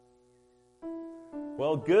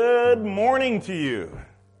Well, good morning to you.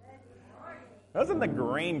 Wasn't the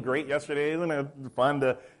rain great yesterday? Isn't it fun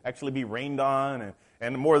to actually be rained on?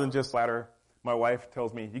 And more than just ladder, my wife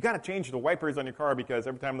tells me, you got to change the wipers on your car because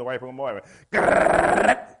every time the wiper went by,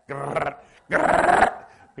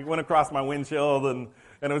 it went across my windshield. And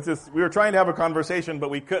it was just, we were trying to have a conversation, but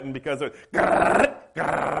we couldn't because it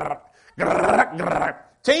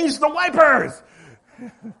change the wipers!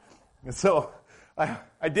 And so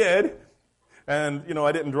I did. And,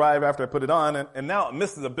 I didn't drive after I put it on, and now it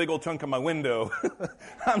misses a big old chunk of my window.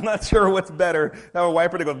 I'm not sure what's better. Have a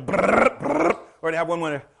wiper to go brrr, brrr, or to have one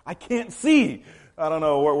when I can't see. I don't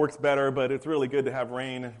know what works better, but it's really good to have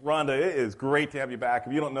rain. Rhonda, it is great to have you back.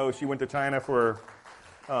 If you don't know, she went to China for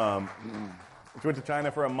a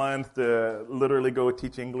month to literally go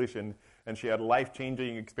teach English, and she had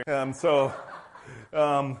life-changing experience. Go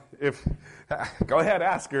ahead,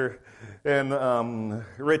 ask her. And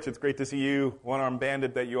Rich, it's great to see you, one-armed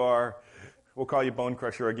bandit that you are. We'll call you Bone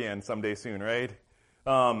Crusher again someday soon, right?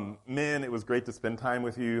 Min, it was great to spend time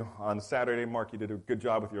with you on Saturday. Mark, you did a good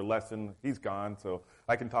job with your lesson. He's gone, so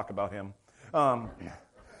I can talk about him.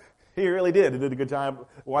 He really did. He did a good job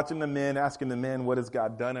watching the men, asking the men, what has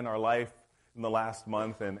God done in our life in the last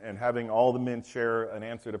month, and having all the men share an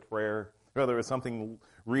answer to prayer, whether it's something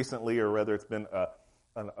recently or whether it's been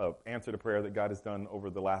an answer to prayer that God has done over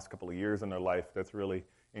the last couple of years in their life. That's really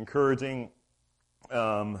encouraging.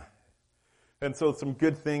 And so some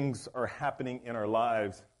good things are happening in our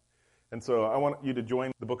lives. And so I want you to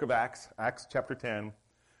join the book of Acts, Acts chapter 10.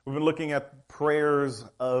 We've been looking at prayers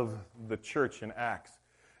of the church in Acts.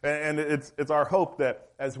 And it's our hope that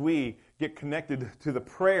as we get connected to the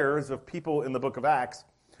prayers of people in the book of Acts,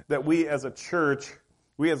 that we as a church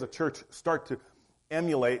start to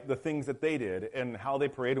emulate the things that they did and how they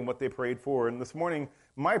prayed and what they prayed for. And this morning,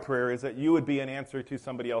 my prayer is that you would be an answer to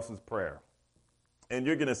somebody else's prayer. And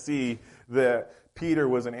you're going to see that Peter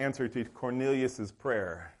was an answer to Cornelius'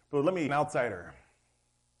 prayer. But let me, an outsider.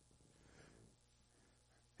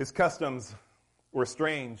 His customs were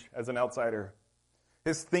strange as an outsider.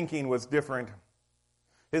 His thinking was different.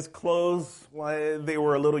 His clothes, they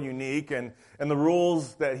were a little unique, and the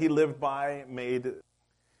rules that he lived by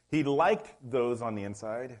he liked those on the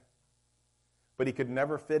inside, but he could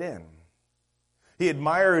never fit in. He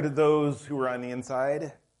admired those who were on the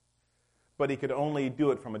inside, but he could only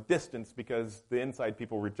do it from a distance because the inside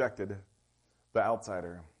people rejected the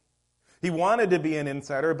outsider. He wanted to be an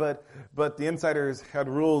insider, but the insiders had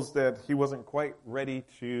rules that he wasn't quite ready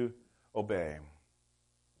to obey.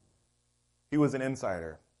 He was an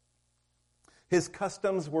insider. His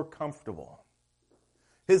customs were comfortable.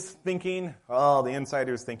 His thinking, the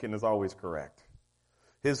insider's thinking is always correct.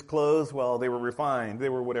 His clothes, they were refined. They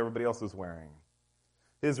were what everybody else was wearing.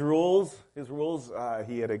 His rules,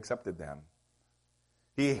 he had accepted them.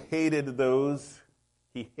 He hated those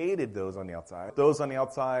on the outside. Those on the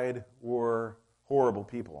outside were horrible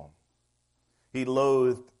people. He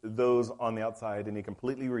loathed those on the outside, and he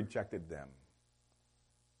completely rejected them.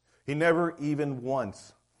 He never even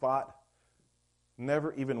once thought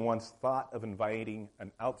of inviting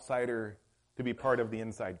an outsider to be part of the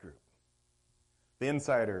inside group. The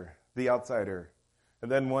insider, the outsider.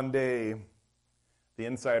 And then one day, the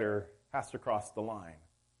insider has to cross the line.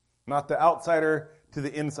 Not the outsider to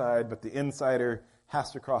the inside, but the insider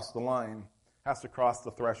has to cross the line, has to cross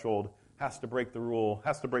the threshold, has to break the rule,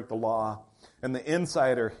 has to break the law. And the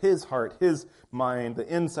insider, his heart, his mind, the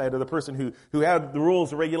insider, the person who had the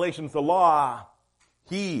rules, the regulations, the law,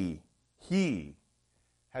 he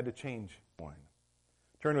had to change one.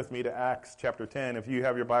 Turn with me to Acts chapter 10. If you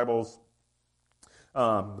have your Bibles,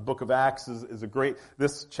 the book of Acts is a great,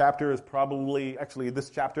 this chapter is probably, this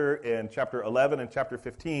chapter and chapter 11 and chapter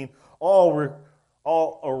 15, all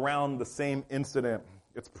around the same incident.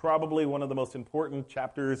 It's probably one of the most important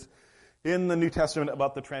chapters in the New Testament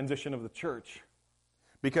about the transition of the church.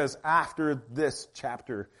 Because after this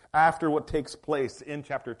chapter, after what takes place in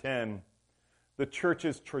chapter 10, the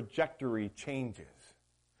church's trajectory changes.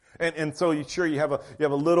 And so you have a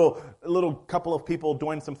little couple of people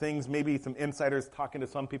doing some things, maybe some insiders talking to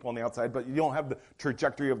some people on the outside, but you don't have the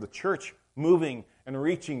trajectory of the church moving and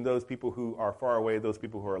reaching those people who are far away, those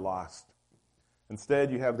people who are lost.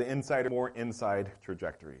 Instead, you have the more inside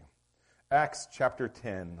trajectory. Acts chapter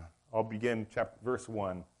 10. I'll begin verse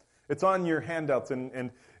 1. It's on your handouts,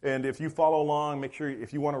 and if you follow along, make sure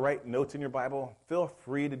if you want to write notes in your Bible, feel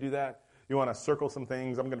free to do that. You want to circle some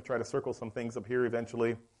things. I'm going to try to circle some things up here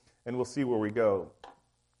eventually, and we'll see where we go.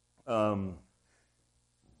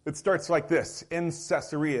 It starts like this. In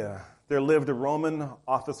Caesarea, there lived a Roman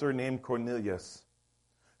officer named Cornelius,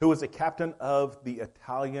 who was a captain of the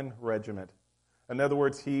Italian regiment, In other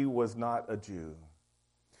words, he was not a Jew.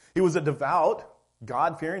 He was a devout,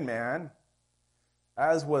 God-fearing man,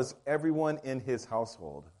 as was everyone in his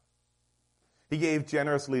household. He gave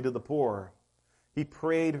generously to the poor. He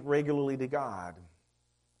prayed regularly to God.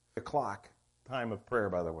 The clock, time of prayer,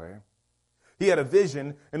 by the way. He had a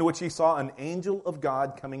vision in which he saw an angel of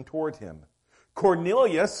God coming toward him.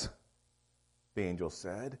 Cornelius, the angel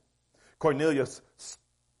said. Cornelius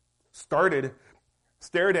stared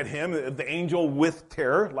at him, the angel, with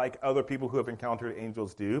terror, like other people who have encountered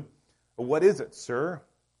angels do. What is it, sir?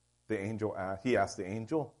 He asked the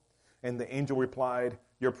angel. And the angel replied,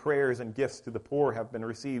 your prayers and gifts to the poor have been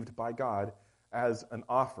received by God as an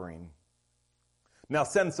offering. Now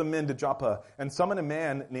send some men to Joppa and summon a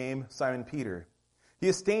man named Simon Peter. He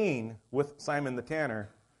is staying with Simon the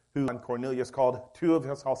tanner, who Cornelius called 2 of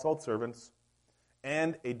his household servants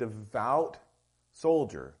and a devout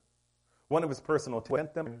soldier. One of his personal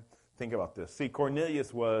went them. Think about this. See,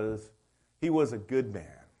 Cornelius was a good man.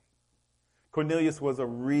 Cornelius was a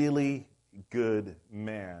really good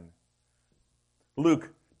man.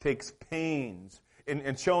 Luke takes pains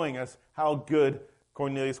in showing us how good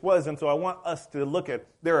Cornelius was. And so I want us to look at,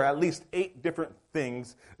 there are at least 8 different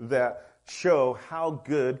things that show how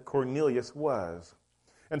good Cornelius was.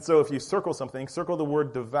 And so if you circle something, circle the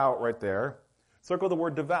word devout right there. Circle the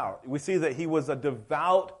word devout. We see that he was a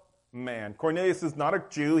devout man. Cornelius is not a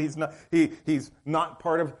Jew. He's not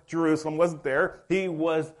part of Jerusalem, wasn't there. He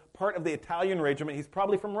was part of the Italian regiment. He's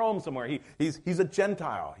probably from Rome somewhere. He's a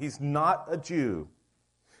Gentile. He's not a Jew.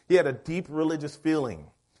 He had a deep religious feeling,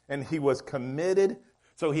 and he was committed.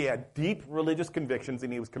 So he had deep religious convictions,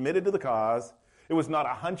 and he was committed to the cause. It was not a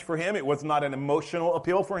hunch for him. It was not an emotional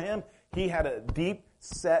appeal for him. He had a deep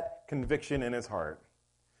set conviction in his heart.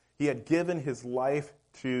 He had given his life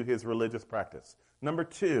to his religious practice. Number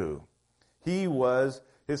 2, he was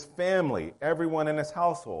his family, everyone in his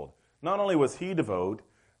household. Not only was he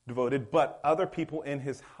devoted, but other people in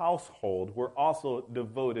his household were also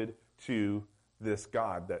devoted to this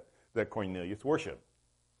God that Cornelius worshiped.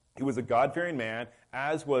 He was a God-fearing man,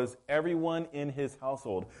 as was everyone in his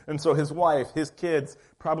household. And so his wife, his kids,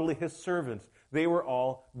 probably his servants, they were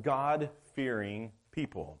all God-fearing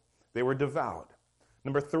people. They were devout.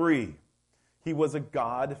 Number 3, he was a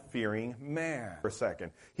God-fearing man. For a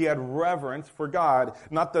second, he had reverence for God,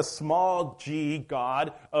 not the small g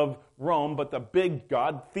God of Rome, but the big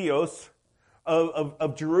God, Theos,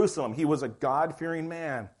 of Jerusalem. He was a God-fearing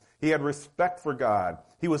man. He had respect for God.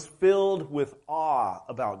 He was filled with awe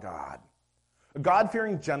about God. A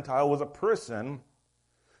God-fearing Gentile was a person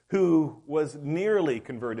who was nearly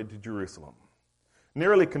converted to Jerusalem.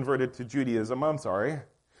 Nearly converted to Judaism, I'm sorry.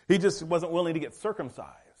 He just wasn't willing to get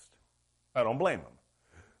circumcised. I don't blame him.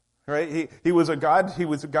 Right? He was a guy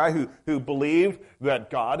who believed that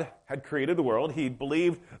God had created the world. He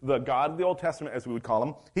believed the God of the Old Testament, as we would call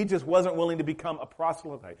him. He just wasn't willing to become a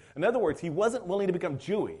proselyte. In other words, he wasn't willing to become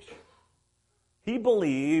Jewish. He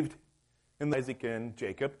believed in Isaac and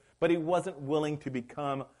Jacob, but he wasn't willing to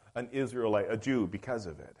become an Israelite, a Jew, because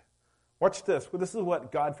of it. Watch this. Well, this is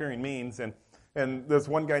what God-fearing means. And there's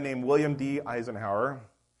one guy named William D. Eisenhower.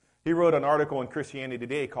 He wrote an article in Christianity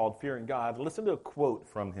Today called Fearing God. Listen to a quote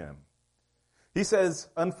from him. He says,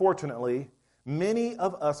 unfortunately, many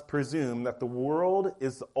of us presume that the world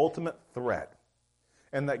is the ultimate threat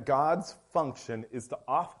and that God's function is to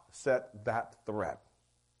offset that threat.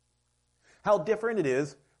 How different it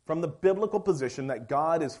is from the biblical position that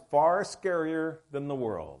God is far scarier than the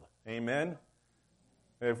world. Amen?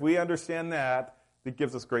 If we understand that, it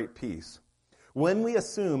gives us great peace. When we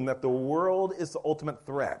assume that the world is the ultimate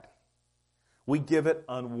threat, we give it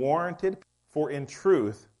unwarranted, for in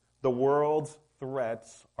truth, the world's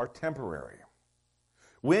threats are temporary.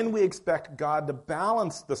 When we expect God to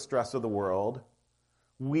balance the stress of the world,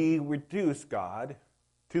 we reduce God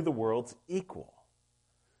to the world's equal.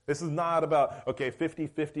 This is not about,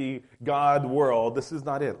 50-50 God-world. This is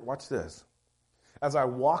not it. Watch this. As I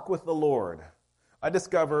walk with the Lord, I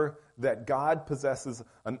discover that God possesses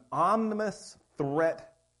an omnivorous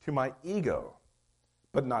threat to my ego,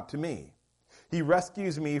 but not to me. He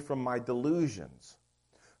rescues me from my delusions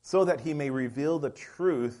so that he may reveal the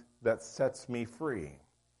truth that sets me free.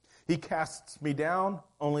 He casts me down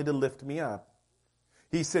only to lift me up.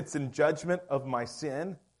 He sits in judgment of my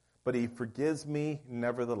sin, but he forgives me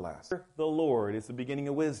nevertheless. The Lord is the beginning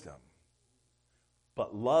of wisdom,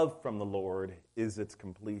 but love from the Lord is its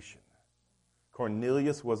completion.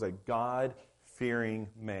 Cornelius was a God-fearing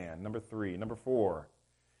man. Number 3. Number 4,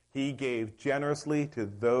 he gave generously to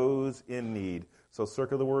those in need. So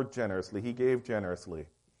circle the word generously. He gave generously.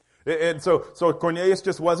 And so Cornelius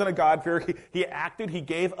just wasn't a God-fearer. He acted, he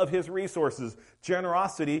gave of his resources.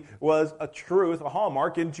 Generosity was a truth, a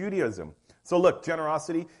hallmark in Judaism. So look,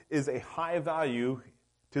 generosity is a high value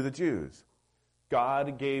to the Jews.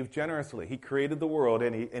 God gave generously. He created the world,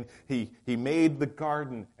 and he made the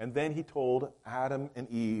garden, and then he told Adam and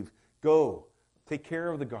Eve, go, take care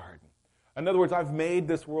of the garden. In other words, I've made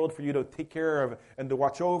this world for you to take care of and to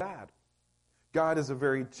watch over that. God is a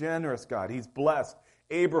very generous God. He's blessed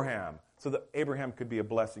Abraham so that Abraham could be a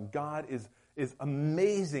blessing. God is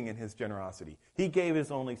amazing in his generosity. He gave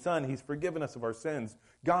his only son. He's forgiven us of our sins.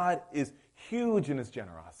 God is huge in his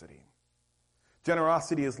generosity.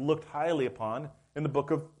 Generosity is looked highly upon in the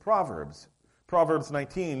book of Proverbs. Proverbs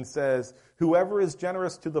 19 says, whoever is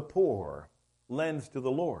generous to the poor lends to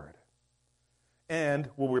the Lord and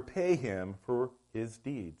will repay him for his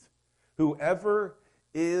deeds. Whoever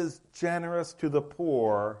is generous to the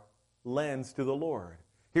poor lends to the Lord.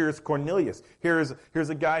 Here's Cornelius. Here's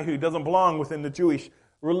a guy who doesn't belong within the Jewish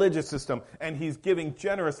religious system, and he's giving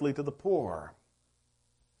generously to the poor.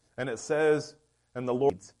 And it says, and the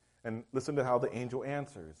Lord, and listen to how the angel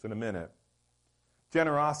answers in a minute.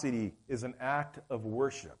 Generosity is an act of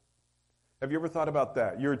worship. Have you ever thought about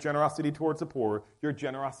that? Your generosity towards the poor, your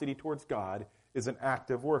generosity towards God is an act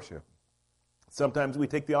of worship. Sometimes we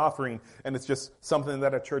take the offering and it's just something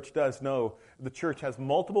that a church does. No, the church has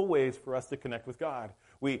multiple ways for us to connect with God.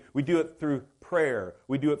 We do it through prayer.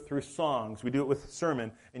 We do it through songs. We do it with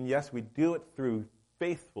sermon. And yes, we do it through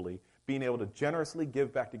faithfully being able to generously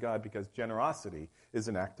give back to God, because generosity is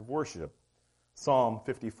an act of worship. Psalm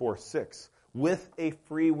 54:6, with a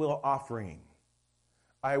free will offering,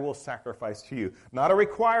 I will sacrifice to you. Not a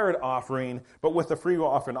required offering, but with a free will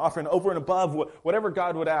offering. Offering over and above whatever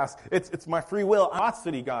God would ask. It's my free will,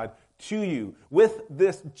 generosity, God, to you. With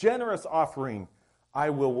this generous offering, I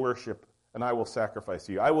will worship and I will sacrifice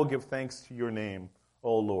to you. I will give thanks to your name,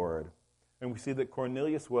 O Lord. And we see that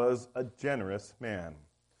Cornelius was a generous man.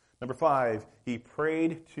 Number 5, he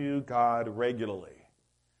prayed to God regularly.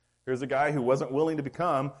 Here's a guy who wasn't willing to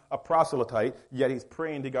become a proselyte, yet he's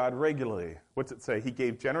praying to God regularly. What's it say? He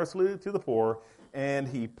gave generously to the poor, and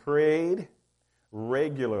he prayed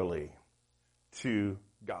regularly to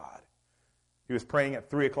God. He was praying at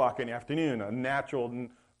 3 o'clock in the afternoon, a natural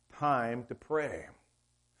time to pray,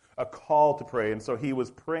 a call to pray. And so he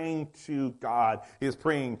was praying to God. He was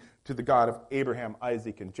praying to the God of Abraham,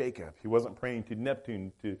 Isaac, and Jacob. He wasn't praying to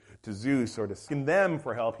Neptune, to Zeus, or to asking them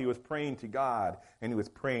for help. He was praying to God, and he was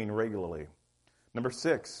praying regularly. Number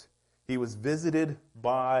 6, he was visited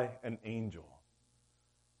by an angel.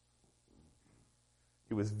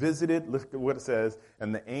 He was visited, look at what it says,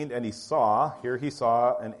 and he saw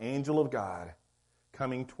an angel of God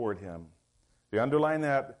coming toward him. They underline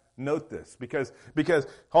that. Note this, because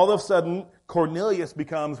all of a sudden, Cornelius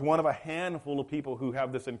becomes one of a handful of people who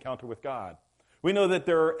have this encounter with God. We know that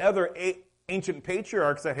there are other ancient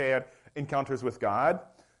patriarchs that had encounters with God.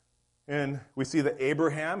 And we see that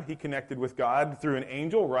Abraham, he connected with God through an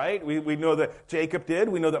angel, right? We know that Jacob did.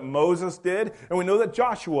 We know that Moses did. And we know that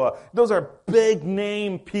Joshua. Those are big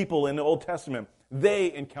name people in the Old Testament.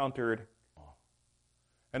 They encountered.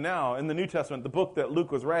 And now, in the New Testament, the book that Luke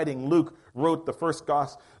was writing, Luke wrote the first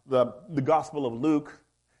gospel, the Gospel of Luke.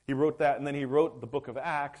 He wrote that, and then he wrote the book of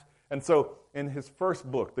Acts. And so, in his first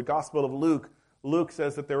book, the Gospel of Luke, Luke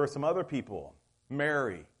says that there were some other people,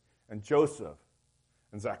 Mary and Joseph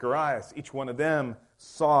and Zacharias. Each one of them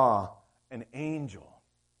saw an angel.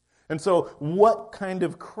 And so, what kind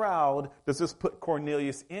of crowd does this put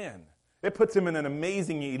Cornelius in? It puts him in an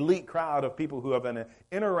amazing, elite crowd of people who have an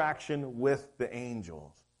interaction with the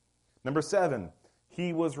angels. Number 7,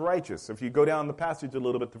 he was righteous. If you go down the passage a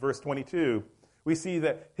little bit to verse 22, we see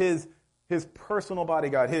that his personal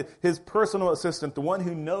bodyguard, his personal assistant, the one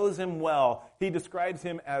who knows him well, he describes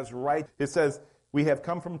him as right. It says, we have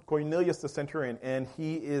come from Cornelius the centurion, and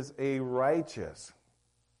he is a righteous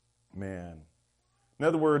man. In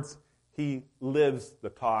other words, he lives the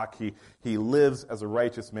talk. He lives as a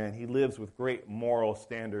righteous man. He lives with great moral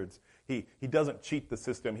standards. He doesn't cheat the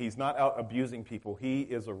system. He's not out abusing people. He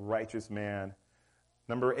is a righteous man.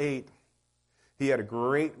 Number 8, he had a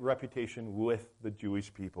great reputation with the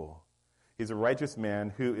Jewish people. He's a righteous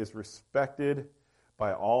man who is respected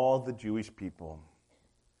by all the Jewish people.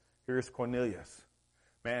 Here's Cornelius.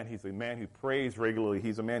 Man, he's a man who prays regularly.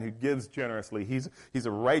 He's a man who gives generously. He's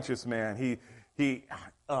a righteous man. He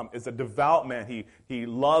is a devout man. He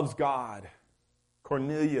loves God.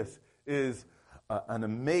 Cornelius is an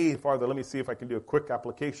amazing father. Let me see if I can do a quick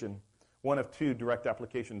application. One of 2 direct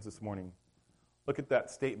applications this morning. Look at that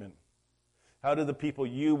statement. How do the people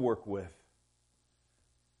you work with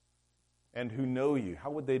and who know you,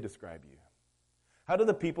 how would they describe you? How do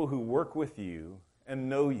the people who work with you and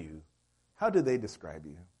know you, how do they describe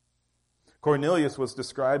you? Cornelius was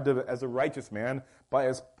described as a righteous man by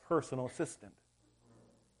his personal assistant.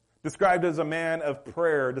 Described as a man of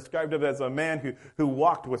prayer, described as a man who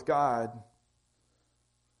walked with God.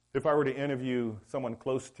 If I were to interview someone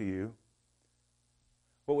close to you,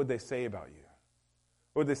 what would they say about you?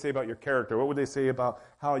 What would they say about your character? What would they say about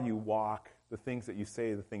how you walk, the things that you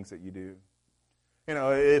say, the things that you do? You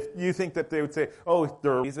know, if you think that they would say, oh,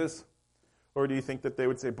 they're Jesus, or do you think that they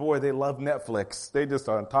would say, boy, they love Netflix. They just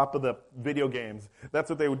are on top of the video games. That's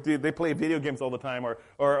what they would do. They play video games all the time.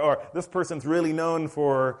 Or this person's really known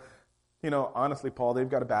for, you know, honestly, Paul, they've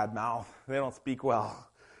got a bad mouth. They don't speak well.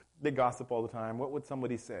 They gossip all the time. What would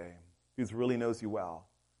somebody say who really knows you well,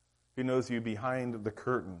 who knows you behind the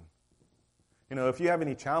curtain? You know, if you have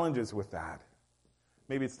any challenges with that,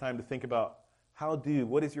 maybe it's time to think about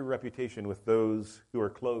what is your reputation with those who are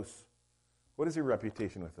close? What is your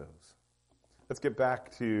reputation with those? Let's get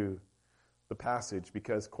back to the passage,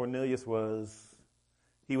 because Cornelius was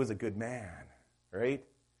a good man, right?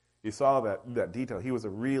 You saw that detail. He was a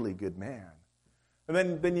really good man.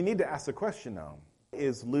 And then you need to ask the question now,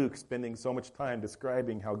 is Luke spending so much time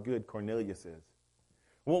describing how good Cornelius is?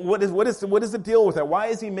 Well, what is the deal with that? Why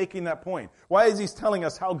is he making that point? Why is he telling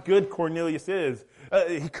us how good Cornelius is?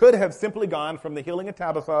 He could have simply gone from the healing of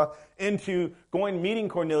Tabitha into meeting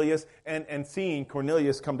Cornelius and seeing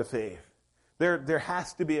Cornelius come to faith. There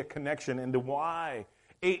has to be a connection into why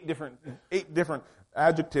eight different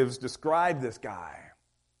adjectives describe this guy,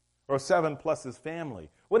 or 7 plus his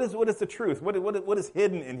family. What is the truth? What is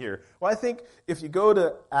hidden in here? Well, I think if you go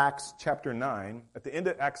to Acts chapter 9, at the end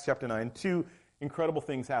of Acts chapter 9, 2 incredible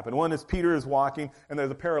things happen. One is Peter is walking, and there's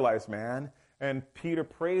a paralyzed man, and Peter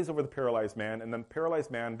prays over the paralyzed man, and then the paralyzed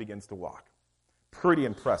man begins to walk. Pretty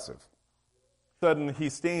impressive. Suddenly,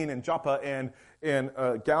 he's staying in Joppa, and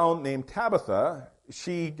a gal named Tabitha,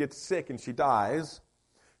 she gets sick and she dies.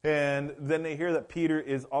 And then they hear that Peter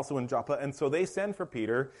is also in Joppa, and so they send for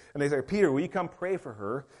Peter, and they say, Peter, will you come pray for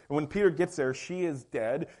her? And when Peter gets there, she is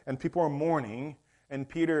dead, and people are mourning, and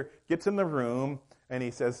Peter gets in the room, and he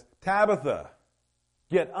says, Tabitha,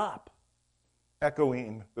 get up.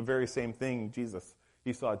 Echoing the very same thing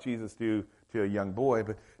he saw Jesus do to a young boy.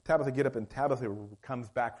 But Tabitha, get up, and Tabitha comes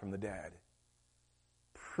back from the dead.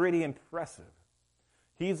 Pretty impressive.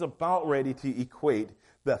 He's about ready to equate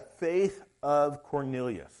the faith of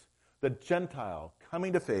Cornelius, the Gentile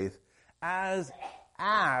coming to faith, as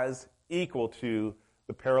equal to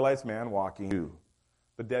the paralyzed man walking, to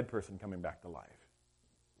the dead person coming back to life.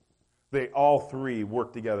 They all three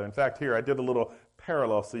work together. In fact, here I did a little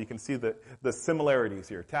parallel so you can see the similarities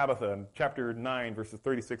here. Tabitha in chapter 9, verses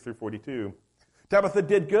 36 through 42. Tabitha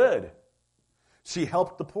did good. She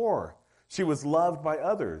helped the poor. She was loved by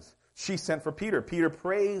others. She sent for Peter. Peter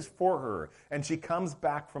prays for her, and she comes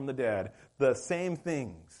back from the dead. The same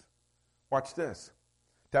things. Watch this.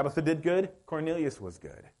 Tabitha did good. Cornelius was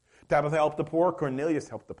good. Tabitha helped the poor. Cornelius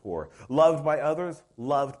helped the poor. Loved by others.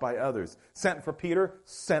 Loved by others. Sent for Peter.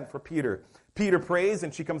 Sent for Peter. Peter prays,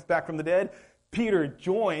 and she comes back from the dead. Peter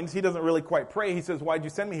joins. He doesn't really quite pray. He says, why'd you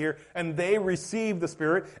send me here? And they receive the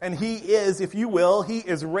Spirit, and he is, if you will, he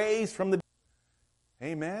is raised from the dead.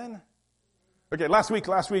 Amen? Okay, last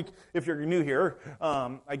week, if you're new here,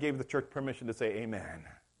 I gave the church permission to say amen.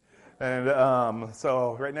 And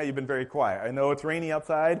so right now you've been very quiet. I know it's rainy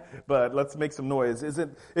outside, but let's make some noise. Is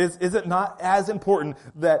it not as important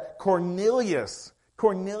that Cornelius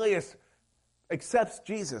accepts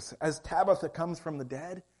Jesus as Tabitha comes from the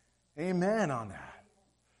dead? Amen on that.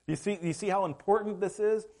 You see how important this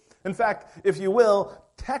is? In fact, if you will,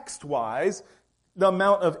 text-wise, the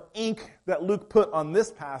amount of ink that Luke put on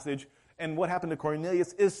this passage and what happened to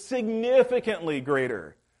Cornelius is significantly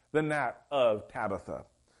greater than that of Tabitha.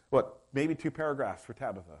 Maybe 2 paragraphs for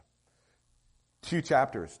Tabitha. 2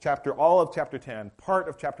 chapters. All of chapter 10, part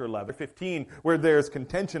of chapter 11, 15, where there's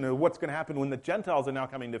contention of what's going to happen when the Gentiles are now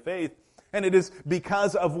coming to faith. And it is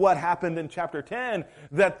because of what happened in chapter 10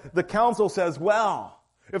 that the council says, well,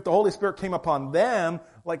 if the Holy Spirit came upon them,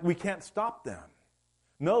 we can't stop them.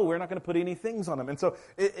 No, we're not going to put any things on them. And so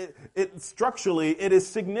structurally, it is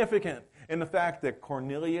significant in the fact that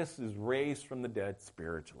Cornelius is raised from the dead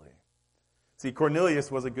spiritually. See,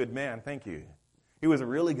 Cornelius was a good man. Thank you. He was a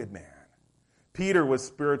really good man. Peter was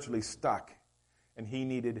spiritually stuck, and he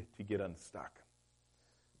needed to get unstuck.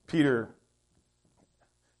 Peter,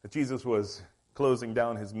 as Jesus was closing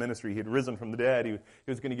down his ministry, he had risen from the dead. He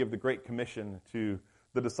was going to give the Great Commission to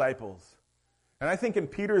the disciples. And I think in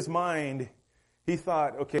Peter's mind, he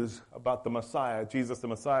thought, okay, it was about the Messiah, Jesus the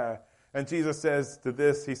Messiah. And Jesus says to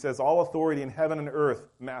this, he says, all authority in heaven and earth,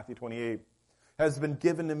 Matthew 28, has been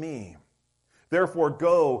given to me. Therefore,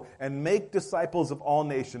 go and make disciples of all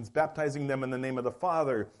nations, baptizing them in the name of the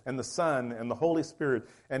Father and the Son and the Holy Spirit,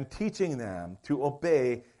 and teaching them to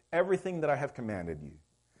obey everything that I have commanded you.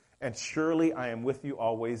 And surely I am with you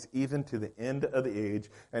always, even to the end of the age.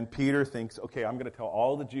 And Peter thinks, okay, I'm going to tell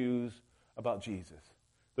all the Jews about Jesus.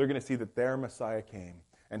 They're going to see that their Messiah came.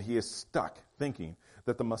 And he is stuck thinking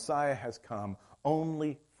that the Messiah has come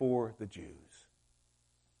only for the Jews.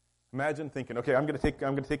 Imagine thinking, okay, I'm going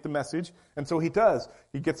to take the message. And so he does.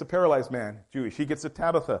 He gets a paralyzed man, Jewish. He gets a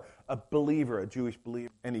Tabitha, a believer, a Jewish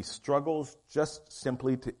believer. And he struggles just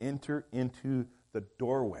simply to enter into the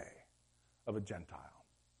doorway of a Gentile.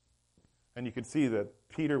 And you can see that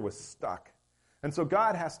Peter was stuck. And so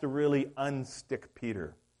God has to really unstick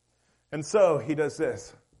Peter. And so he does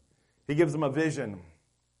this. He gives him a vision,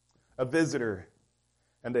 a visitor,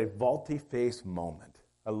 and a vaulty-face moment.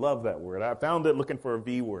 I love that word. I found it looking for a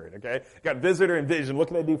V word, okay? Got visitor and vision. What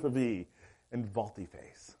can I do for V? And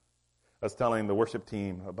vaulty-face. I was telling the worship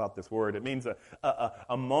team about this word. It means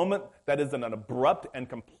a moment that is an abrupt and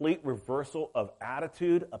complete reversal of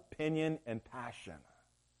attitude, opinion, and passion.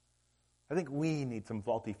 I think we need some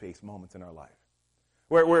vaulty-face moments in our life.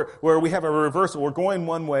 Where we have a reversal. We're going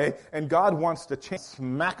one way, and God wants to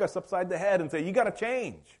smack us upside the head and say, you got to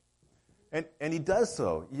change. And he does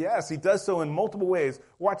so. Yes, he does so in multiple ways.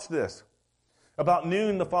 Watch this. About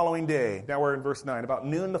noon the following day. Now we're in verse 9. About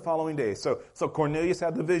noon the following day. So Cornelius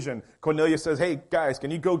had the vision. Cornelius says, hey, guys,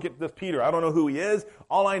 can you go get this Peter? I don't know who he is.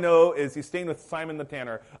 All I know is he's staying with Simon the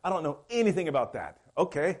tanner. I don't know anything about that.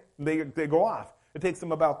 Okay. They go off. It takes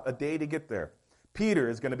them about a day to get there. Peter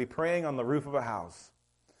is going to be praying on the roof of a house.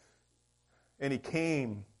 And he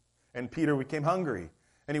came, and Peter became hungry.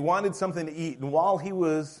 And he wanted something to eat. And while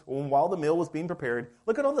the meal was being prepared,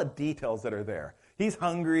 look at all the details that are there. He's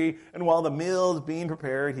hungry, and while the meal is being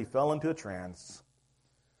prepared, he fell into a trance.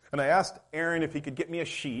 And I asked Aaron if he could get me a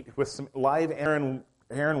sheet with some live Aaron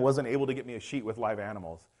wasn't able to get me a sheet with live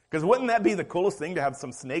animals. Because wouldn't that be the coolest thing to have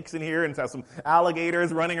some snakes in here and to have some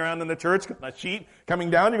alligators running around in the church, a sheet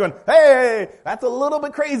coming down? You're going, hey, that's a little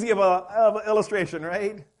bit crazy of an illustration,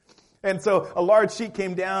 right? And so a large sheet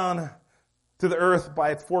came down to the earth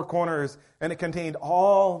by its four corners, and it contained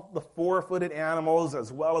all the four-footed animals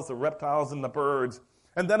as well as the reptiles and the birds.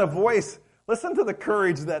 And then a voice, listen to the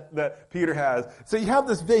courage that Peter has. So you have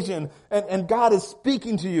this vision, and God is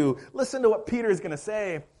speaking to you. Listen to what Peter is going to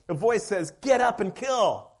say. The voice says, get up and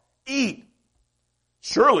kill. Eat.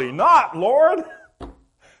 Surely not, Lord.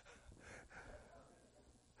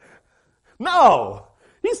 No.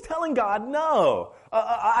 He's telling God, no.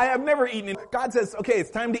 I have never eaten. God says, okay,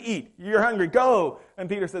 it's time to eat. You're hungry. Go. And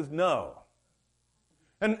Peter says, no.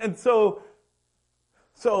 And so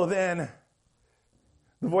then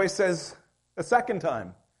the voice says a second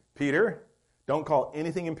time, Peter, don't call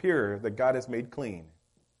anything impure that God has made clean.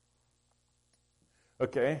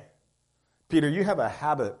 Okay? Peter, you have a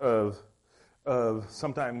habit of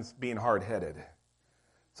sometimes being hard-headed.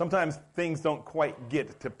 Sometimes things don't quite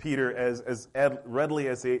get to Peter as readily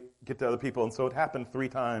as they get to other people. And so it happened 3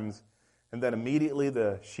 times. And then immediately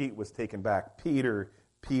the sheet was taken back. Peter,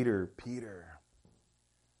 Peter, Peter.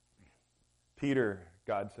 Peter,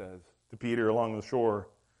 God says to Peter along the shore,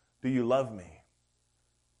 do you love me?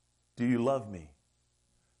 Do you love me?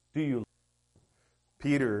 Do you?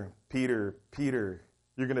 Peter, Peter, Peter,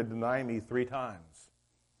 you're going to deny me 3 times.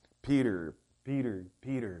 Peter, Peter,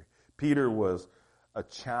 Peter. Peter was a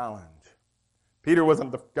challenge. Peter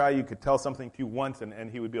wasn't the guy you could tell something to once and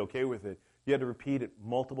he would be okay with it. You had to repeat it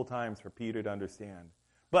multiple times for Peter to understand.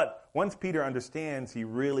 But once Peter understands, he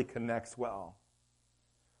really connects well.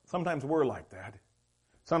 Sometimes we're like that.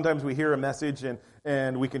 Sometimes we hear a message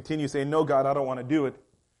and we continue saying, no, God, I don't want to do it.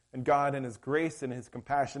 And God, in his grace and his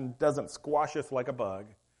compassion, doesn't squash us like a bug.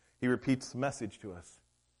 He repeats the message to us.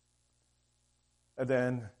 And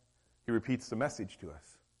then he repeats the message to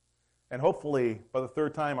us. And hopefully, by the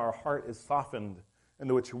 3rd time, our heart is softened,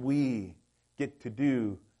 into which we get to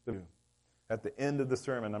do. At the end of the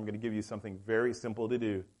sermon, I'm going to give you something very simple to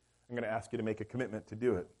do. I'm going to ask you to make a commitment to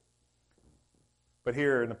do it. But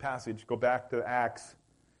here in the passage, go back to Acts.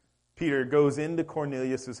 Peter goes into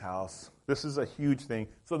Cornelius' house. This is a huge thing.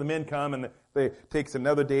 So the men come, and it takes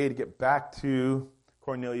another day to get back to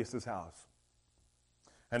Cornelius' house.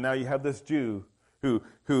 And now you have this Jew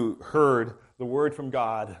who heard the word from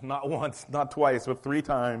God, not once, not twice, but 3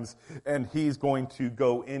 times, and he's going to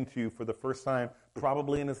go into, for the first time,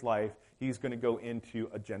 probably in his life, he's going to go into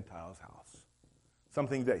a Gentile's house.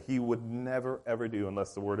 Something that he would never, ever do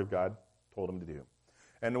unless the word of God told him to do.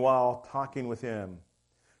 And while talking with him,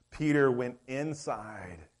 Peter went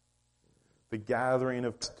inside the gathering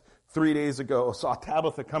of 3 days ago, saw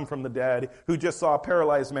Tabitha come from the dead, who just saw a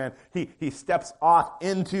paralyzed man. He steps off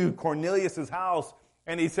into Cornelius' house,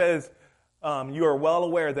 and he says, you are well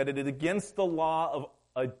aware that it is against the law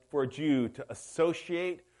for a Jew to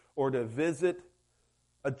associate or to visit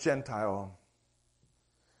a Gentile.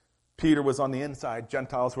 Peter was on the inside.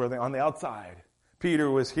 Gentiles were on the outside. Peter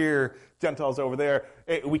was here. Gentiles over there.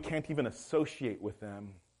 We can't even associate with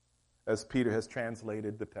them, as Peter has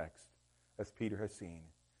translated the text, as Peter has seen.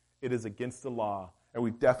 It is against the law, and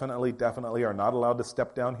we definitely are not allowed to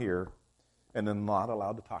step down here and then not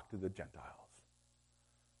allowed to talk to the Gentiles.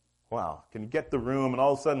 Wow, can you get the room? And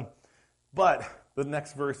all of a sudden, but the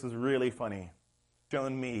next verse is really funny.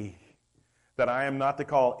 Showing me that I am not to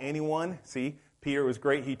call anyone. See, Peter was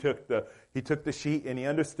great. He took the sheet and he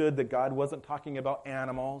understood that God wasn't talking about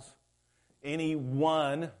animals.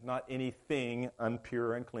 Anyone, not anything, unpure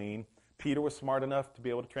or unclean. Peter was smart enough to be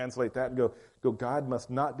able to translate that and go, God must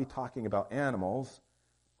not be talking about animals.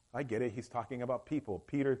 I get it. He's talking about people.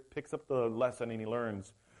 Peter picks up the lesson and he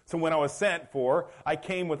learns. So when I was sent for, I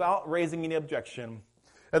came without raising any objection.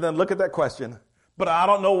 And then look at that question. But I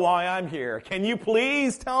don't know why I'm here. Can you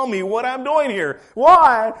please tell me what I'm doing here?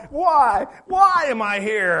 Why am I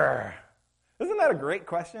here? Isn't that a great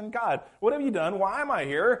question? God, what have you done? Why am I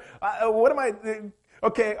here?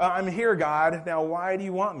 Okay, I'm here, God. Now, why do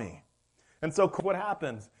you want me? And so what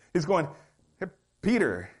happens? He's going, hey,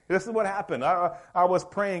 Peter, this is what happened. I was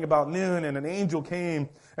praying about noon, and an angel came,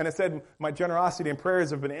 and it said, my generosity and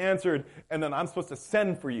prayers have been answered, and then I'm supposed to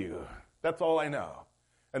send for you. That's all I know.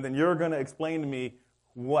 And then you're going to explain to me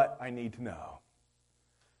what I need to know.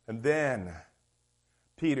 And then,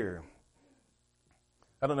 Peter,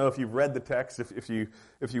 I don't know if you've read the text. If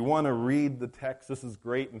you want to read the text, this is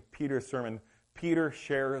great. In Peter's sermon, Peter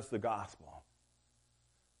shares the gospel.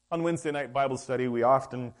 On Wednesday night Bible study, we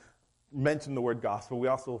often mention the word gospel. We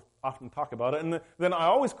also often talk about it. And then I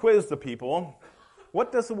always quiz the people,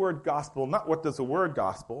 what does the word gospel, not what does the word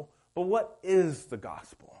gospel, but what is the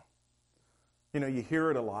gospel? You know, you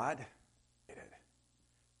hear it a lot.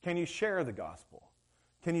 Can you share the gospel?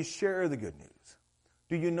 Can you share the good news?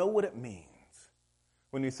 Do you know what it means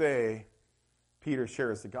when you say, Peter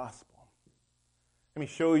shares the gospel? Let me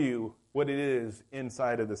show you what it is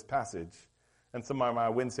inside of this passage. And some of my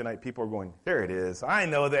Wednesday night people are going, there it is. I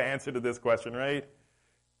know the answer to this question, right?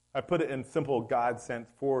 I put it in simple God sent,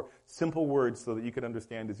 4 simple words so that you can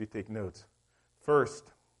understand as you take notes.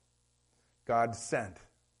 First, God sent.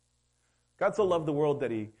 God so loved the world that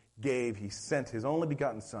he gave, he sent his only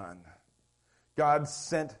begotten Son. God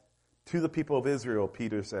sent to the people of Israel,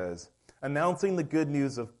 Peter says, announcing the good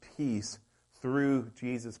news of peace through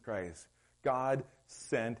Jesus Christ. God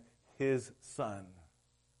sent his Son.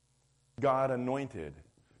 God anointed.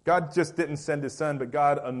 God just didn't send his Son, but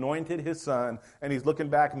God anointed his Son, and he's looking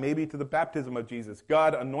back maybe to the baptism of Jesus.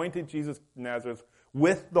 God anointed Jesus of Nazareth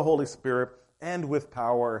with the Holy Spirit and with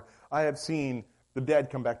power. I have seen the dead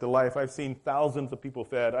come back to life. I've seen thousands of people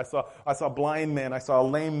fed. I saw blind men. I saw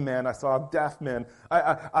lame men. I saw deaf men.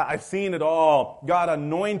 I've seen it all. God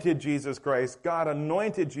anointed Jesus Christ. God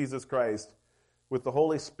anointed Jesus Christ with the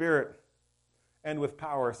Holy Spirit and with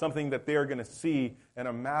power, something that they're going to see in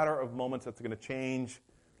a matter of moments that's going to change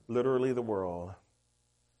literally the world.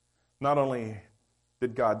 Not only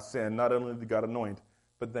did God send, not only did God anoint,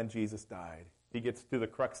 but then Jesus died. He gets to the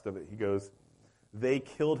crux of it. He goes, they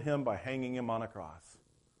killed him by hanging him on a cross.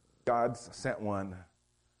 God sent one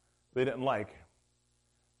they didn't like.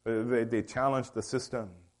 They challenged the system,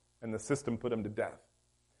 and the system put him to death.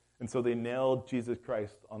 And so they nailed Jesus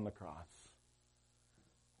Christ on the cross.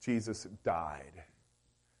 Jesus died.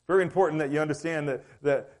 Very important that you understand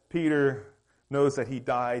that Peter knows that he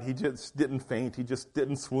died. He just didn't faint. He just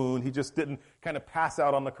didn't swoon. He just didn't kind of pass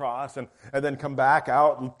out on the cross and then come back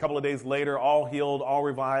out a couple of days later, all healed, all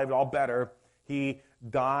revived, all better. He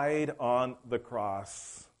died on the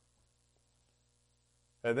cross.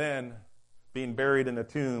 And then, being buried in a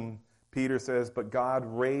tomb, Peter says, but God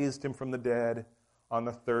raised him from the dead on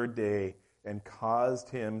the 3rd day and caused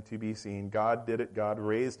him to be seen. God did it. God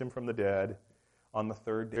raised him from the dead on the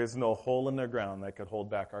 3rd day. There's no hole in the ground that could hold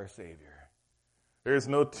back our Savior. There's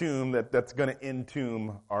no tomb that's going to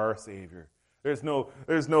entomb our Savior. There's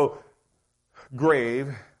no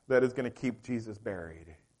grave that is going to keep Jesus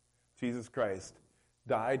buried. Jesus Christ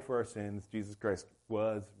died for our sins. Jesus Christ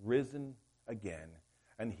was risen again,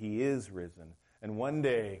 and he is risen. And one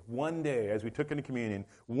day, as we took into communion,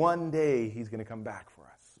 one day he's going to come back for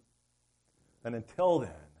us. And until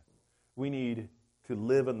then, we need to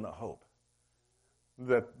live in the hope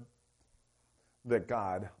that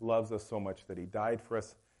God loves us so much that he died for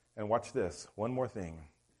us And watch this, one more thing.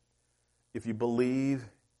 If you believe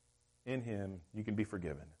in him, you can be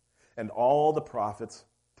forgiven. And all the prophets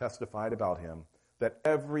testified about him, that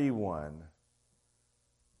everyone,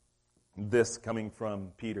 this coming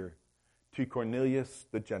from Peter, to Cornelius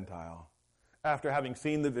the Gentile. After having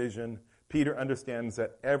seen the vision, Peter understands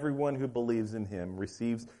that everyone who believes in him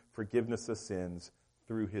receives forgiveness of sins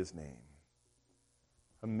through his name.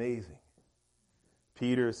 Amazing.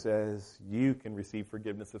 Peter says you can receive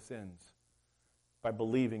forgiveness of sins by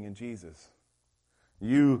believing in Jesus.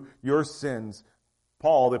 Your sins,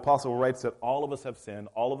 Paul, the apostle, writes that all of us have sinned.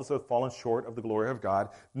 All of us have fallen short of the glory of God.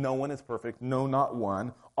 No one is perfect. No, not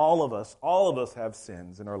one. All of us have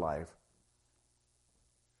sins in our life.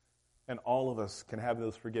 And all of us can have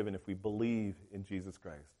those forgiven if we believe in Jesus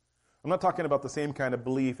Christ. I'm not talking about the same kind of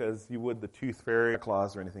belief as you would the tooth fairy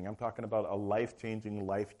clause or anything. I'm talking about a life-changing,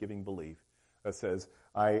 life-giving belief that says,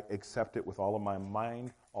 I accept it with all of my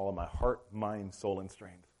mind, all of my heart, mind, soul, and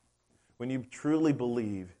strength. When you truly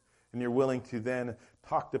believe and you're willing to then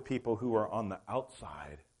talk to people who are on the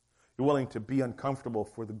outside, you're willing to be uncomfortable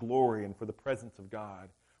for the glory and for the presence of God.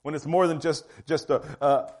 When it's more than just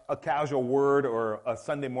a casual word or a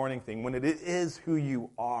Sunday morning thing, when it is who you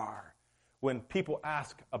are. When people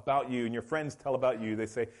ask about you and your friends tell about you, they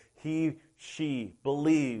say, he, she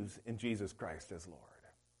believes in Jesus Christ as Lord.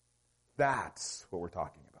 That's what we're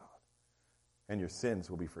talking about. And your sins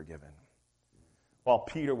will be forgiven. While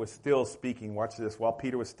Peter was still speaking, watch this, while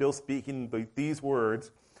Peter was still speaking these words,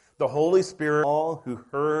 the Holy Spirit, all who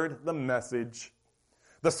heard the message,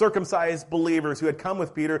 the circumcised believers who had come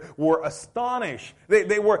with Peter were astonished.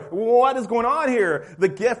 They were, what is going on here? The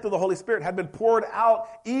gift of the Holy Spirit had been poured out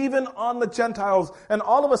even on the Gentiles. And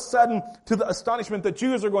all of a sudden, to the astonishment, the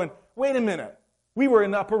Jews are going, wait a minute. We were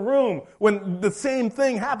in the upper room when the same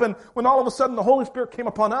thing happened, when all of a sudden the Holy Spirit came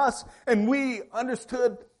upon us and we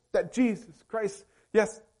understood that Jesus Christ,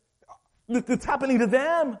 yes, it's happening to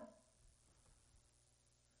them.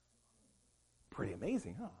 Pretty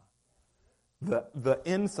amazing, huh? The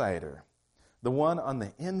insider, the one on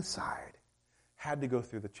the inside, had to go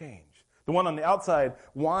through the change. The one on the outside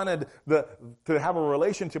wanted to have a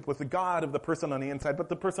relationship with the God of the person on the inside, but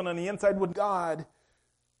the person on the inside with God,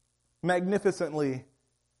 magnificently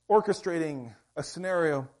orchestrating a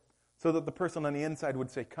scenario so that the person on the inside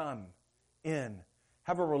would say, come in,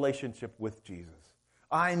 have a relationship with Jesus.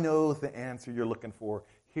 I know the answer you're looking for.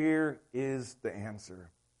 Here is the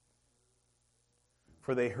answer.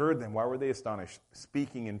 For they heard them. Why were they astonished?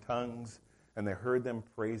 Speaking in tongues, and they heard them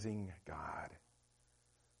praising God.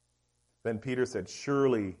 Then Peter said,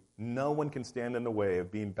 surely no one can stand in the way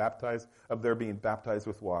of their being baptized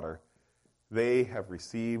with water. They have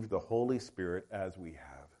received the Holy Spirit as we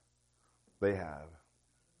have. They have.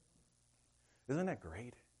 Isn't that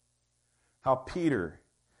great? How Peter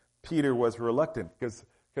was reluctant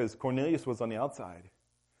because Cornelius was on the outside.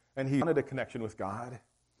 And he wanted a connection with God.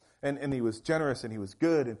 And he was generous and he was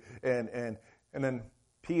good. And then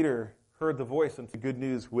Peter heard the voice and the good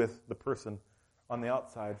news with the person on the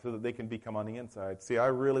outside so that they can become on the inside. See, I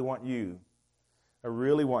really want you.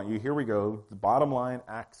 Here we go. The bottom line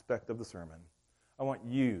aspect of the sermon. I want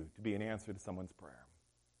you to be an answer to someone's prayer.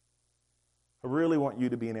 I really want you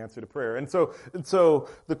to be an answer to prayer. And so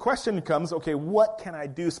the question comes, okay, what can I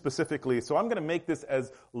do specifically? So I'm going to make this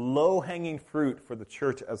as low-hanging fruit for the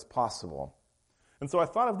church as possible. And so I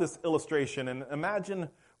thought of this illustration, and imagine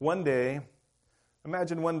one day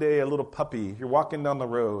a little puppy. You're walking down the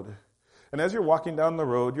road. And as you're walking down the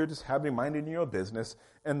road, you're just minding your business,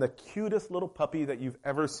 and the cutest little puppy that you've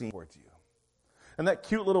ever seen towards you. And that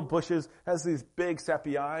cute little bushes has these big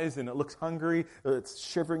sappy eyes, and it looks hungry. It's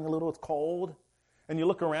shivering a little. It's cold. And you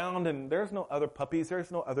look around, and there's no other puppies.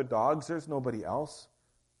 There's no other dogs. There's nobody else.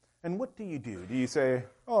 And what do? Do you say,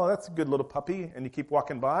 oh, that's a good little puppy, and you keep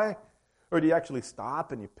walking by? Or do you actually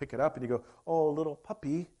stop, and you pick it up, and you go, oh, little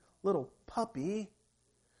puppy,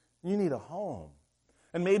 you need a home.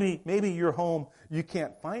 And maybe your home, you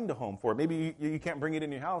can't find a home for it. Maybe you can't bring it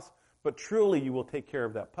in your house, but truly you will take care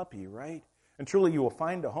of that puppy, right? And truly you will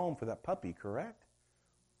find a home for that puppy, correct?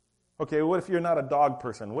 Okay, what if you're not a dog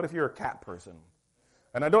person? What if you're a cat person?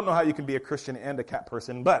 And I don't know how you can be a Christian and a cat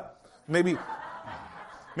person, but maybe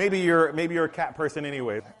you're a cat person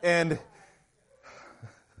anyway. And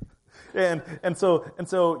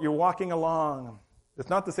so you're walking along. It's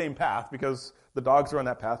not the same path because the dogs are on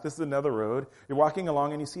that path. This is another road. You're walking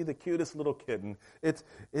along and you see the cutest little kitten. It's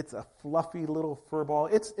a fluffy little fur ball.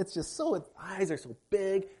 It's just so, its eyes are so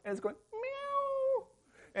big and it's going meow.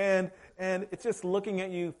 And it's just looking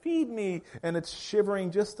at you, feed me. And it's shivering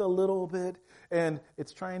just a little bit and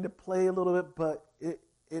it's trying to play a little bit, but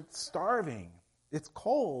it's starving. It's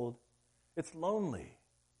cold. It's lonely.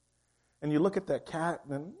 And you look at that cat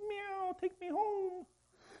and then, meow, take me home.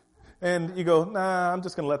 And you go, nah, I'm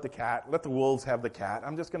just going to let the wolves have the cat.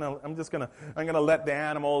 I'm going to let the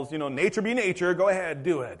animals, nature be nature. Go ahead,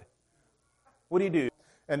 do it. What do you do?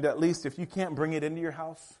 And at least if you can't bring it into your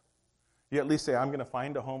house, you at least say, I'm going to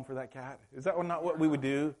find a home for that cat. Is that not what we would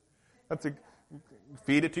do?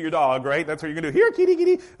 Feed it to your dog, right? That's what you're going to do. Here, kitty,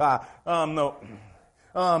 kitty. No.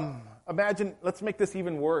 Imagine, let's make this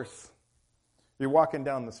even worse. You're walking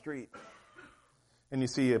down the street and you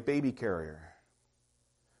see a baby carrier.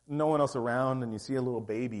 No one else around, and you see a little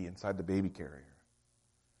baby inside the baby carrier.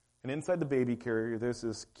 And inside the baby carrier, there's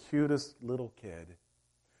this cutest little kid.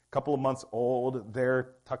 A couple of months old,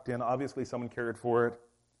 there tucked in. Obviously, someone cared for it,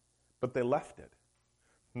 but they left it.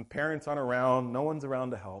 And parents aren't around. No one's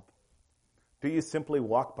around to help. Do you simply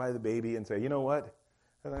walk by the baby and say, you know what?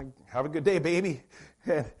 Have a good day, baby.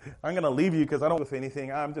 I'm going to leave you because I don't want to say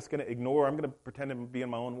anything. I'm just going to ignore. I'm going to pretend to be in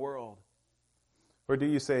my own world. Or do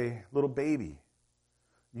you say, little baby,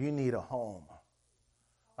 you need a home.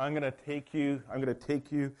 I'm going to take you,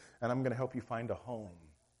 and I'm going to help you find a home.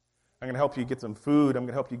 I'm going to help you get some food. I'm going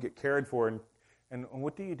to help you get cared for. And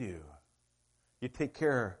what do? You take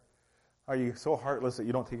care. Are you so heartless that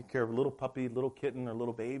you don't take care of a little puppy, little kitten, or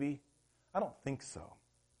little baby? I don't think so.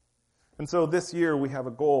 And so this year we have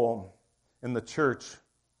a goal in the church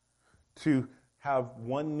to have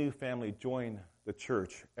one new family join the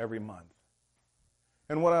church every month.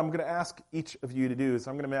 And what I'm going to ask each of you to do is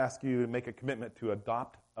I'm going to ask you to make a commitment to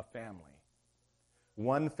adopt a family.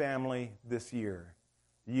 One family this year.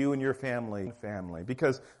 You and your family.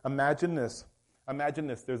 Because imagine this.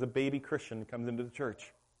 There's a baby Christian who comes into the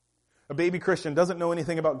church. A baby Christian doesn't know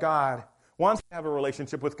anything about God, wants to have a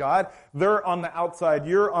relationship with God. They're on the outside.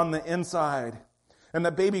 You're on the inside. And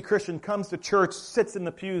the baby Christian comes to church, sits in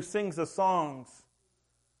the pew, sings the songs.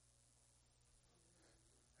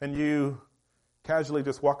 And you casually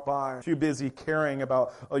just walk by, too busy caring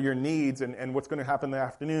about your needs and what's going to happen in the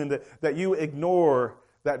afternoon, that you ignore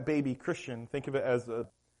that baby Christian. Think of it as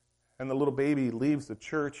and the little baby leaves the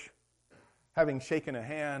church having shaken a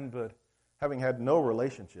hand, but having had no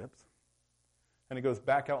relationships. And it goes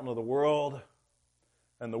back out into the world,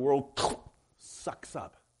 and the world sucks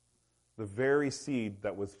up the very seed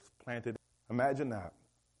that was planted. Imagine that.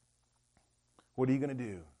 What are you going to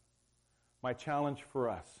do? My challenge for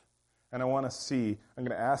us, and I'm going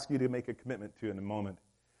to ask you to make a commitment to in a moment,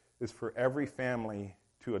 is for every family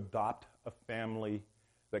to adopt a family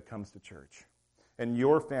that comes to church. And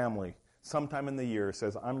your family, sometime in the year,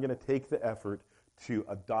 says, I'm going to take the effort to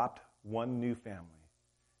adopt one new family.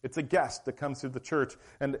 It's a guest that comes to the church,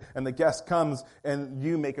 and the guest comes, and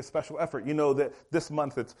you make a special effort. You know that this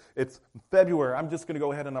month, it's February. I'm just going to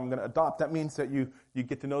go ahead and I'm going to adopt. That means that you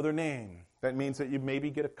get to know their name. That means that you maybe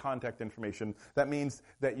get a contact information. That means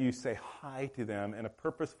that you say hi to them in a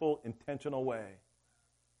purposeful, intentional way.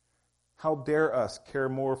 How dare us care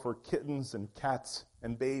more for kittens and cats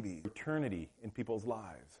and babies, eternity in people's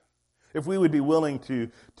lives. If we would be willing to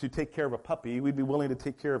take care of a puppy, we'd be willing to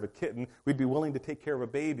take care of a kitten, we'd be willing to take care of a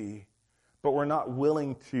baby, but we're not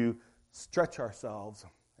willing to stretch ourselves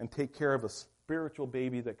and take care of a spiritual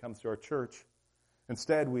baby that comes to our church.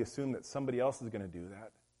 Instead, we assume that somebody else is going to do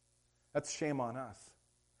that. That's shame on us.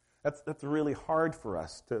 That's really hard for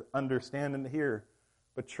us to understand and to hear.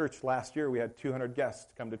 But church, last year we had 200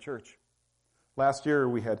 guests come to church. Last year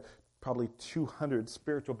we had probably 200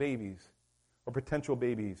 spiritual babies or potential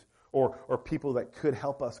babies or people that could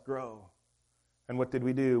help us grow. And what did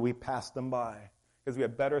we do? We passed them by because we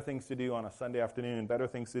had better things to do on a Sunday afternoon, better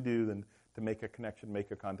things to do than to make a connection,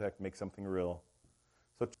 make a contact, make something real.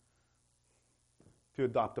 So to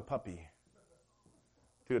adopt a puppy,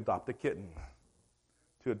 to adopt a kitten,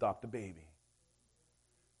 to adopt a baby.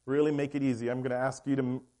 Really make it easy. I'm going to ask you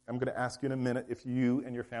in a minute if you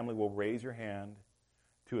and your family will raise your hand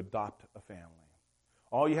to adopt a family.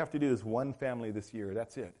 All you have to do is one family this year.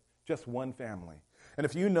 That's it. Just one family. And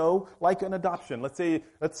if you know, like an adoption, let's say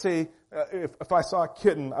if I saw a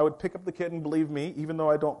kitten, I would pick up the kitten, believe me, even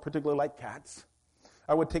though I don't particularly like cats.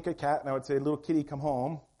 I would take a cat and I would say, little kitty, come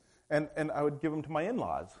home. And I would give him to my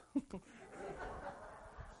in-laws.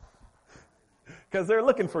 Because they're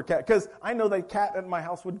looking for a cat. Because I know that a cat at my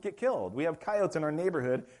house would get killed. We have coyotes in our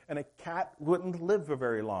neighborhood, and a cat wouldn't live for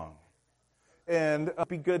very long. And it would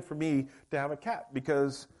be good for me to have a cat,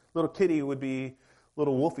 because little kitty would be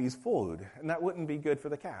little Wolfie's food, and that wouldn't be good for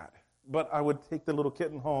the cat. But I would take the little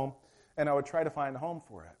kitten home, and I would try to find a home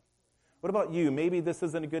for it. What about you? Maybe this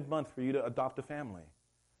isn't a good month for you to adopt a family.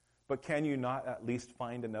 But can you not at least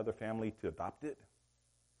find another family to adopt it?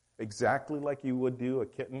 Exactly like you would do a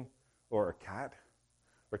kitten or a cat,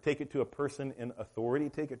 or take it to a person in authority,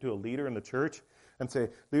 take it to a leader in the church, and say,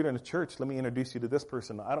 leader in the church, let me introduce you to this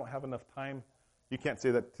person. I don't have enough time. You can't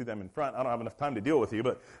say that to them in front. I don't have enough time to deal with you,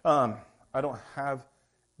 but I don't have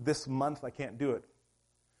this month. I can't do it.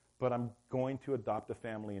 But I'm going to adopt a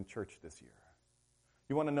family in church this year.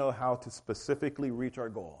 You want to know how to specifically reach our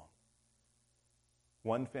goal?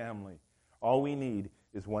 One family. All we need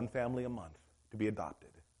is one family a month to be adopted.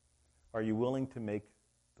 Are you willing to make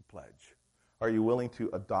the pledge? Are you willing to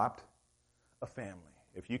adopt a family?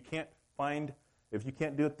 If you can't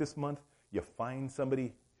do it this month, you find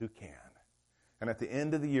somebody who can. And at the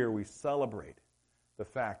end of the year, we celebrate the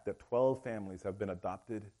fact that 12 families have been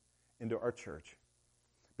adopted into our church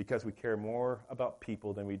because we care more about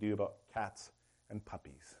people than we do about cats and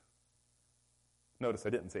puppies. Notice I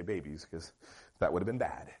didn't say babies because that would have been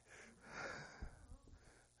bad.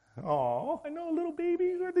 Oh, I know, little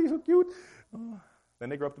babies, aren't they so cute? Oh. Then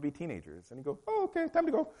they grow up to be teenagers, and you go, oh, okay, time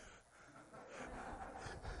to go.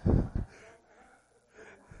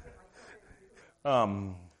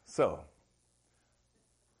 So,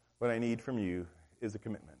 what I need from you is a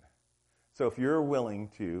commitment. So if you're willing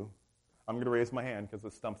to, I'm going to raise my hand because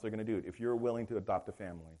the stumps are going to do it. If you're willing to adopt a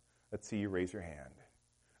family, let's see you raise your hand.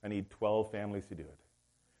 I need 12 families to do it.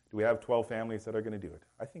 Do we have 12 families that are going to do it?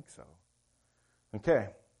 I think so. Okay.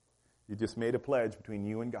 You just made a pledge between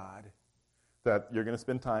you and God that you're going to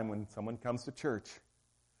spend time when someone comes to church.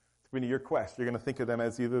 It's going to be your quest. You're going to think of them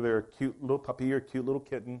as either they're a cute little puppy or a cute little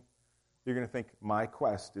kitten. You're going to think, my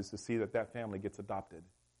quest is to see that family gets adopted.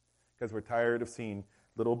 Because we're tired of seeing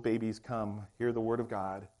little babies come, hear the word of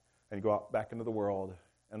God, and go out back into the world,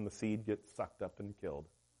 and the seed gets sucked up and killed.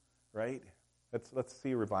 Right? Let's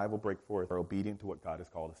see a revival break forth. We're obedient to what God has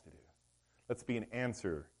called us to do. Let's be an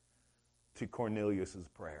answer to Cornelius'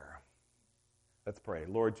 prayer. Let's pray.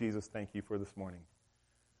 Lord Jesus, thank you for this morning.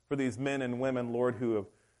 For these men and women, Lord, who've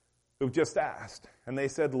just asked. And they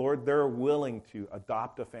said, Lord, they're willing to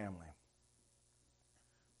adopt a family.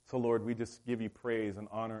 So, Lord, we just give you praise and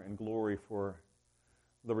honor and glory for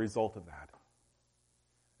the result of that.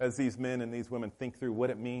 As these men and these women think through what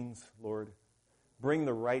it means, Lord, bring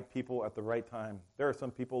the right people at the right time. There are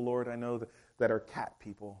some people, Lord, I know that are cat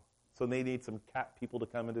people. So they need some cat people to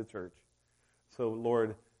come into church. So,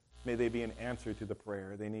 Lord, may they be an answer to the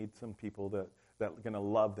prayer. They need some people that are going to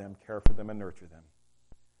love them, care for them, and nurture them.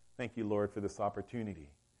 Thank you, Lord, for this opportunity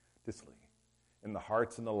to sleep in the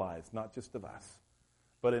hearts and the lives, not just of us,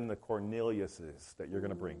 but in the Corneliuses that you're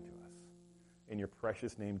going to bring to us. In your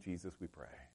precious name, Jesus, we pray.